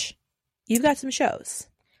Itch. You've got some shows.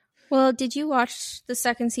 Well, did you watch the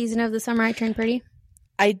second season of The Summer I Turned Pretty?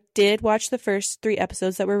 I did watch the first 3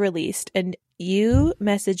 episodes that were released, and you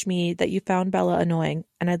messaged me that you found Bella annoying,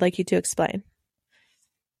 and I'd like you to explain.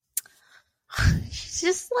 She's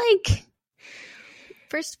just like,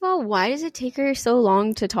 first of all, why does it take her so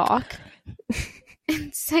long to talk?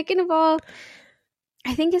 And second of all,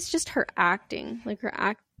 I think it's just her acting. Like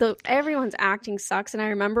everyone's acting sucks, and I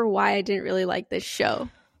remember why I didn't really like this show.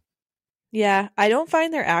 Yeah, I don't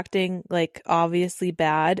find their acting like obviously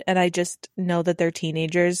bad, and I just know that they're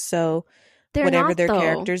teenagers, so they're whatever not, their though.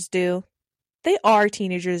 Characters do, they are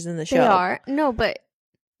teenagers in the show. They are. No, but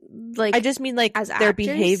like I just mean like as their actors?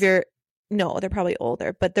 behavior. No, they're probably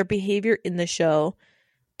older, but their behavior in the show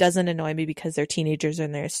doesn't annoy me because they're teenagers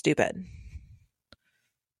and they're stupid.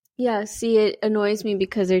 Yeah, see, it annoys me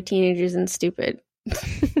because they're teenagers and stupid.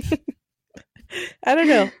 I don't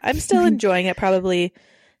know. I'm still enjoying it, probably.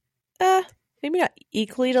 Maybe not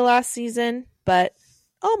equally to last season, but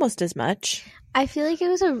almost as much. I feel like it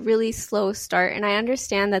was a really slow start, and I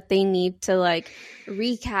understand that they need to like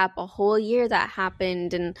recap a whole year that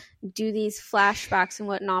happened and do these flashbacks and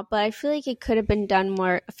whatnot, but I feel like it could have been done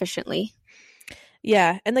more efficiently.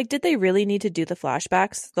 Yeah, and like, did they really need to do the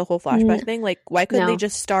flashbacks, the whole flashback thing? Like, why couldn't they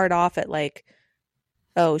just start off at like,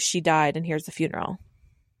 oh, she died and here's the funeral?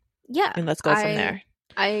 Yeah. And let's go from there.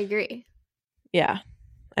 I agree. Yeah,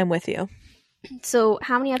 I'm with you. So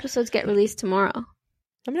how many episodes get released tomorrow?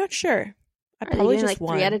 I'm not sure. I Are probably they doing, just like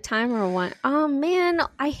one. 3 at a time or one? Oh man,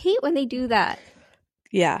 I hate when they do that.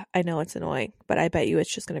 Yeah, I know it's annoying, but I bet you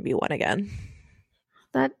it's just going to be one again.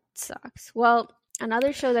 That sucks. Well,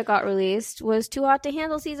 another show that got released was Too Hot to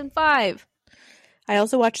Handle Season 5. I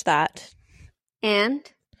also watched that. And?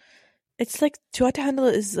 It's like, Too Hot to Handle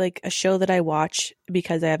is like a show that I watch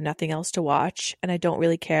because I have nothing else to watch, and I don't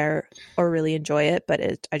really care or really enjoy it,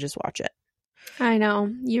 but I just watch it. I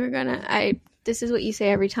know. This is what you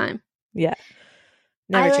say every time. Yeah.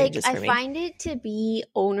 Never changes for me. I find it to be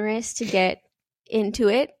onerous to get into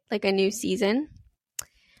it, like a new season.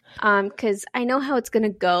 Because I know how it's going to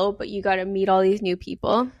go, but you got to meet all these new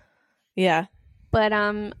people. Yeah. But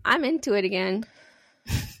I'm into it again.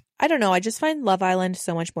 I don't know. I just find Love Island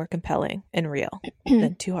so much more compelling and real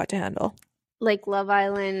than Too Hot to Handle. Like Love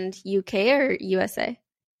Island UK or USA?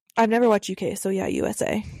 I've never watched UK, so yeah,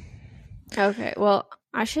 USA. Okay, well,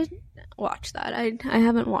 I should watch that. I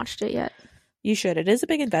haven't watched it yet. You should. It is a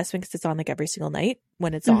big investment because it's on like every single night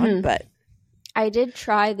when it's on, but... I did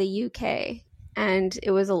try the UK, and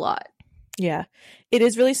it was a lot. Yeah. It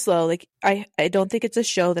is really slow. Like, I don't think it's a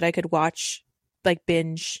show that I could watch, like,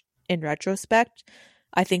 binge in retrospect.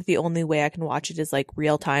 I think the only way I can watch it is, like,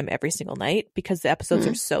 real time every single night because the episodes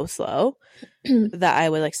are so slow that I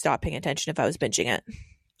would, like, stop paying attention if I was binging it.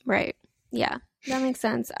 Right. Yeah. That makes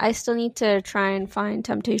sense. I still need to try and find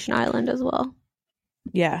Temptation Island as well.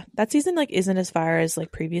 Yeah. That season, like, isn't as far as,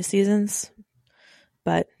 like, previous seasons,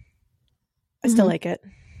 but I still like it.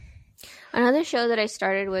 Another show that I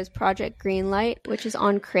started was Project Greenlight, which is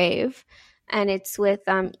on Crave, and it's with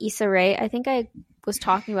Issa Rae. I think I was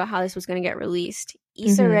talking about how this was going to get released.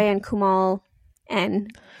 Issa Rae and Kumail N.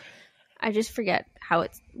 I just forget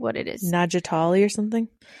what it is. Najatali or something?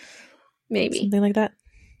 Maybe. Something like that.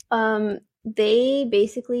 They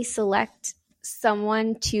basically select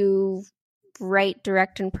someone to write,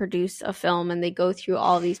 direct, and produce a film, and they go through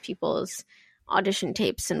all these people's audition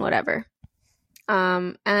tapes and whatever.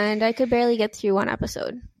 And I could barely get through one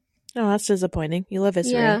episode. Oh, that's disappointing. You love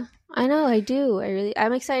Issa Rae. Yeah, I know, I do.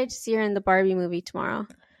 I'm excited to see her in the Barbie movie tomorrow.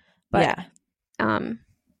 But, that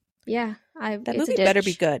movie better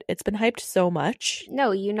be good. It's been hyped so much.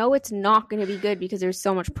 No, you know it's not going to be good because there's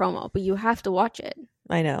so much promo, but you have to watch it.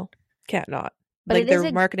 I know. Can't not. But like,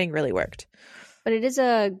 their marketing really worked. But it is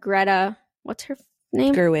a Greta, what's her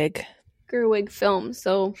name? Gerwig film,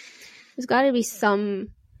 so there's got to be some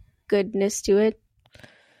goodness to it.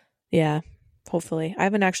 Yeah, hopefully. I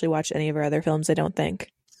haven't actually watched any of her other films, I don't think.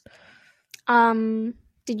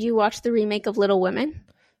 Did you watch the remake of Little Women?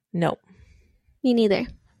 No. Me neither.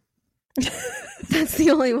 That's the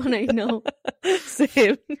only one I know.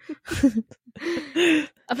 Same.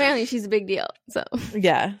 Apparently she's a big deal, so.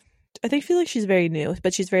 Yeah. I feel like she's very new,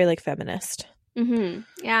 but she's very, like, feminist. Yeah,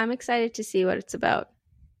 I'm excited to see what it's about.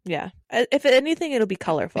 Yeah. If anything, it'll be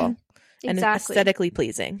colorful. And aesthetically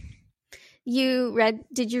pleasing.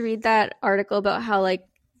 Did you read that article about how, like,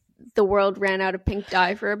 the world ran out of pink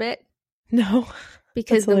dye for a bit? No.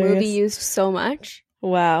 Because the movie used so much.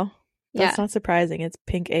 Wow. That's not surprising. It's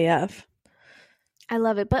pink AF. I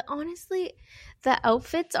love it. But honestly, the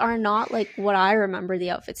outfits are not like what I remember the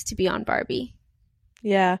outfits to be on Barbie.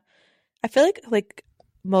 Yeah. I feel like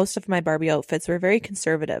most of my Barbie outfits were very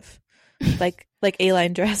conservative. like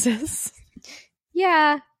A-line dresses.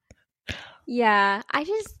 Yeah. Yeah. I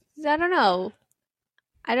don't know.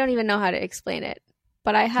 I don't even know how to explain it.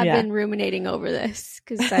 But I have been ruminating over this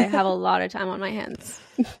because I have a lot of time on my hands.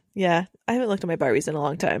 Yeah. I haven't looked at my Barbies in a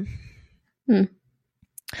long time. Hmm.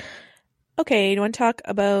 Okay. You want to talk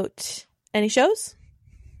about any shows?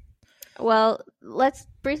 Well, let's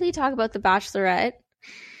briefly talk about The Bachelorette.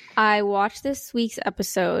 I watched this week's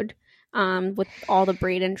episode with all the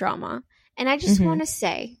Brayden drama. And I just want to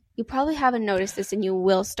say, you probably haven't noticed this and you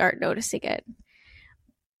will start noticing it.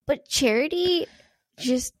 But Charity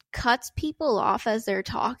just cuts people off as they're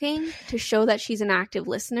talking to show that she's an active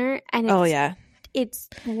listener. And it's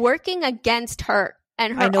working against her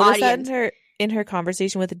and her audience. I noticed that in her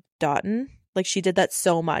conversation with Dotton. Like, she did that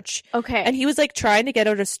so much. Okay. And he was, like, trying to get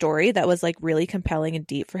out a story that was, like, really compelling and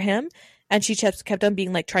deep for him. And she kept on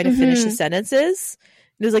being, like, trying to finish the sentences.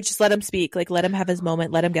 It was like, just let him speak. Like, let him have his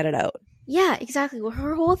moment. Let him get it out. Yeah, exactly. Well,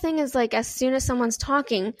 her whole thing is, like, as soon as someone's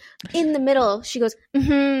talking, in the middle, she goes,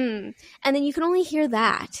 And then you can only hear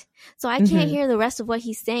that. So I can't hear the rest of what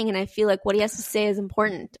he's saying. And I feel like what he has to say is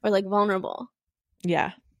important or, like, vulnerable.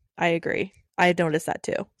 Yeah, I agree. I noticed that,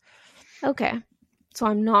 too. Okay. So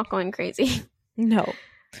I'm not going crazy. No.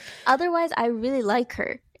 Otherwise, I really like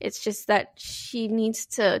her. It's just that she needs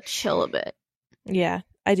to chill a bit. Yeah,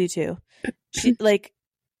 I do too. She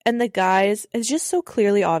and the guys, it's just so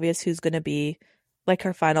clearly obvious who's going to be like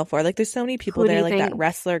her final four. Like, there's so many people there, like that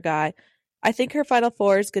wrestler guy. I think her final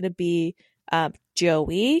four is going to be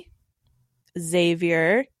Joey,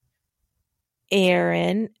 Xavier,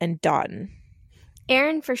 Aaron, and Dotton.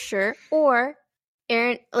 Aaron for sure, or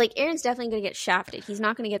Aaron's definitely going to get shafted. He's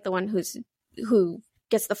not going to get the one who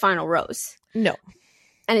gets the final rose. No.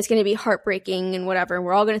 And it's going to be heartbreaking and whatever.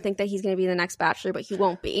 We're all going to think that he's going to be the next Bachelor, but he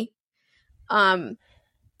won't be.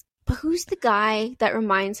 But who's the guy that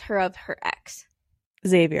reminds her of her ex?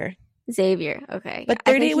 Xavier. Okay. But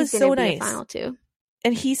 38 was so nice. Final two.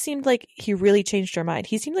 And he seemed like he really changed her mind.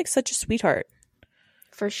 He seemed like such a sweetheart.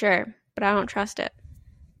 For sure. But I don't trust it.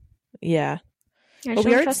 Yeah. But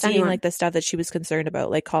we aren't seeing like the stuff that she was concerned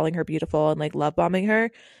about, like calling her beautiful and like love bombing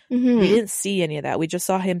her. We didn't see any of that. We just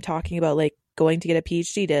saw him talking about like going to get a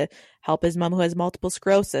PhD to help his mom who has multiple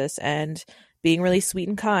sclerosis and being really sweet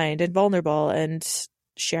and kind and vulnerable and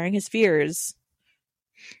sharing his fears.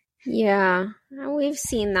 Yeah, we've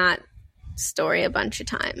seen that story a bunch of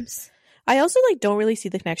times. I also like don't really see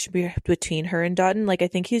the connection between her and Dutton. Like, I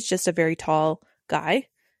think he's just a very tall guy,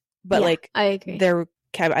 but like I agree.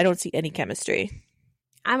 I don't see any chemistry.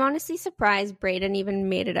 I'm honestly surprised Brayden even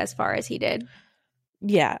made it as far as he did.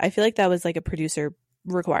 Yeah, I feel like that was like a producer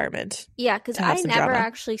requirement. Yeah, because I never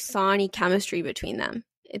actually saw any chemistry between them.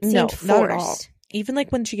 It seemed forced. Not at all. Even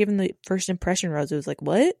like when she gave him the first impression rose, it was like,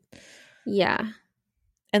 what? Yeah.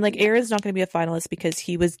 And like Aaron's not going to be a finalist because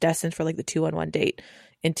he was destined for like the 2-on-1 date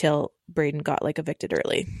until Brayden got like evicted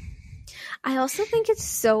early. I also think it's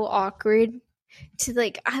so awkward to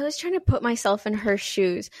like, I was trying to put myself in her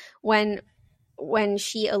shoes when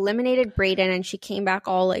she eliminated Brayden and she came back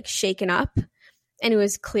all like shaken up and it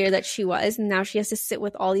was clear that she was, and now she has to sit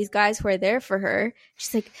with all these guys who are there for her.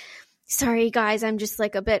 She's like, sorry guys, I'm just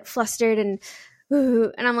like a bit flustered and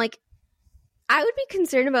I'm like, I would be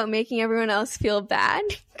concerned about making everyone else feel bad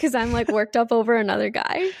because I'm like worked up over another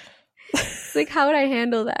guy. It's like, how would I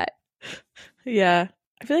handle that? Yeah.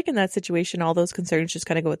 I feel like in that situation, all those concerns just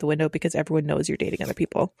kind of go out the window because everyone knows you're dating other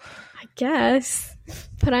people. I guess.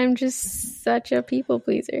 But I'm just such a people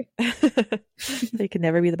pleaser. They can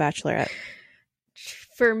never be the Bachelorette.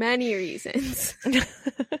 For many reasons.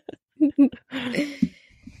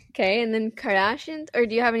 Okay, and then Kardashians? Or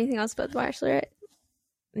do you have anything else about the Bachelorette?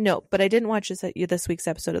 No, but I didn't watch this week's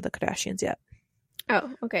episode of the Kardashians yet.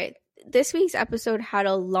 Oh, okay. This week's episode had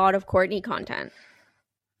a lot of Kourtney content.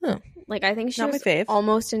 Oh. Like, I think she was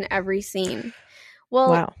almost in every scene. Well,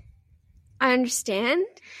 wow. I understand,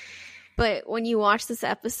 but when you watch this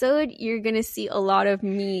episode, you're going to see a lot of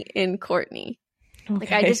me in Kourtney. Okay.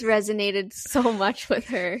 Like, I just resonated so much with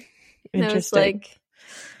her. And I was like,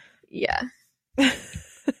 yeah. But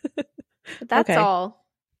that's all.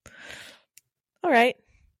 All right.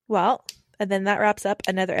 Well, and then that wraps up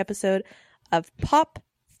another episode of Pop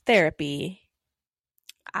Therapy.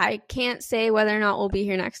 I can't say whether or not we'll be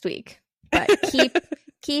here next week, but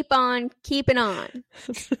keep on keeping on.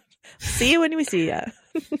 See you when we see ya.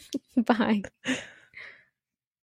 Bye.